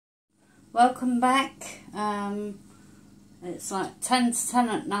Welcome back. It's like 10 to 10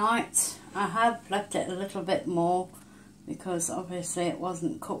 at night. I have left it a little bit more because obviously it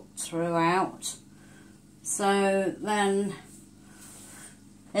wasn't cooked throughout. So then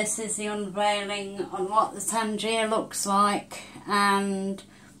this is the unveiling on what the tanjia looks like and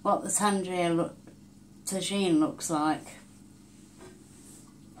what the tagine looks like.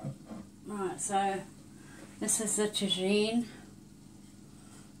 Right, so this is the tagine.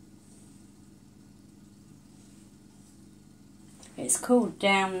 It's cooled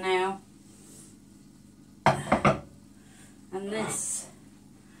down now, and this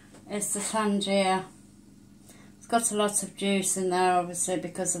is the tanjia. It's got a lot of juice in there, obviously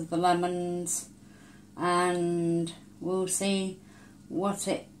because of the lemons, and we'll see what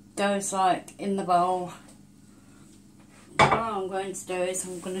it goes like in the bowl. What I'm going to do is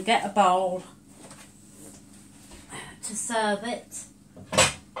I'm going to get a bowl to serve it.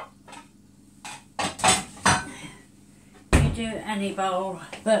 Do any bowl,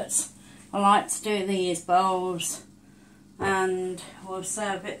 but I like to do these bowls and we'll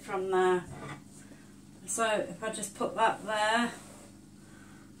serve it from there. So if I just put that there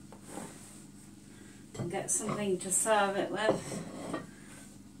and get something to serve it with.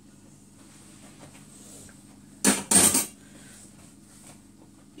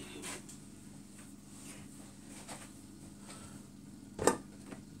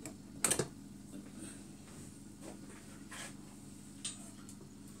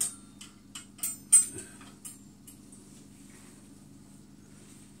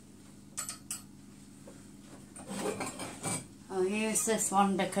 I'll use this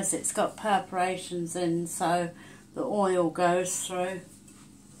one because it's got perforations in, so the oil goes through.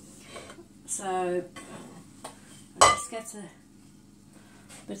 So I'll just get a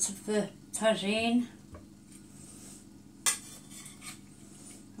bit of the tagine.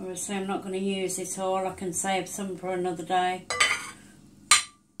 Obviously I'm not going to use it all, I can save some for another day.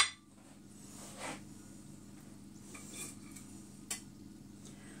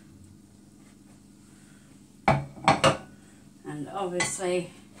 And obviously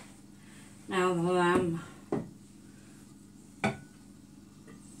now the lamb.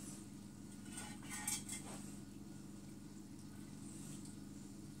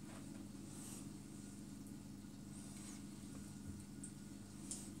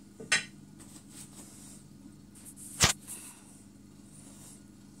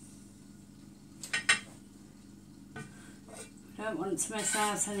 Don't want to miss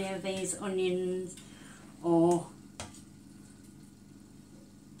out any of these onions or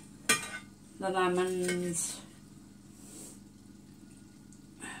the lemons,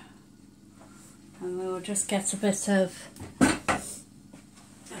 and we'll just get a bit of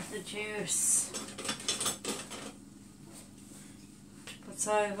the juice to put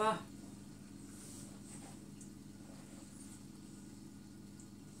over.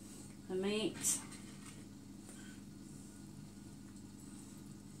 The meat.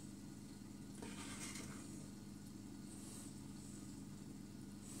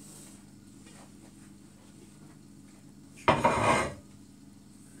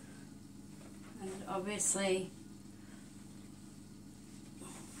 Obviously,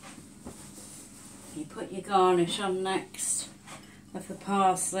 you put your garnish on next of the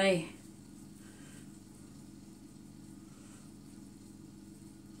parsley.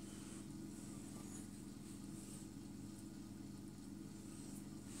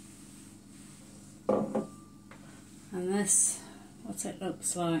 And this, what it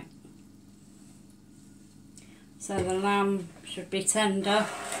looks like. So the lamb should be tender.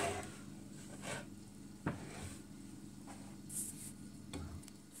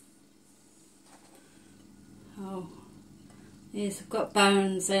 These have got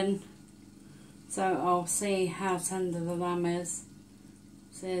bones in, so I'll see how tender the lamb is.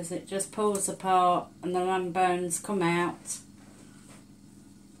 See, as it just pulls apart and the lamb bones come out.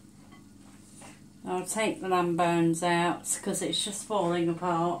 I'll take the lamb bones out because it's just falling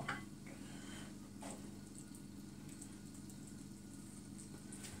apart.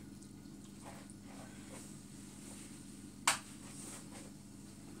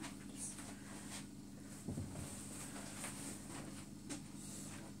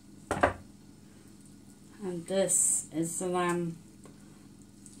 And this is the lamb.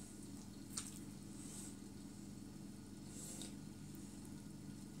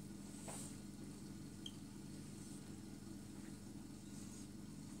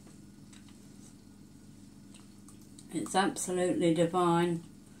 It's absolutely divine.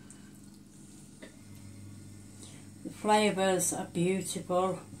 The flavours are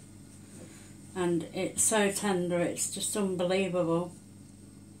beautiful and it's so tender, it's just unbelievable.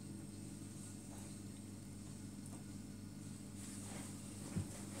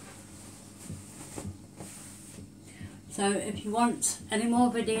 So if you want any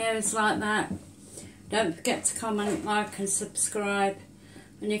more videos like that, don't forget to comment, like and subscribe.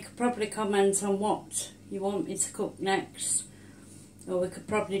 And you could probably comment on what you want me to cook next, or we could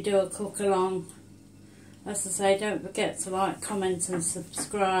probably do a cook along. As I say, don't forget to like, comment and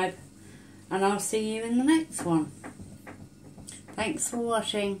subscribe, and I'll see you in the next one. Thanks for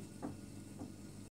watching.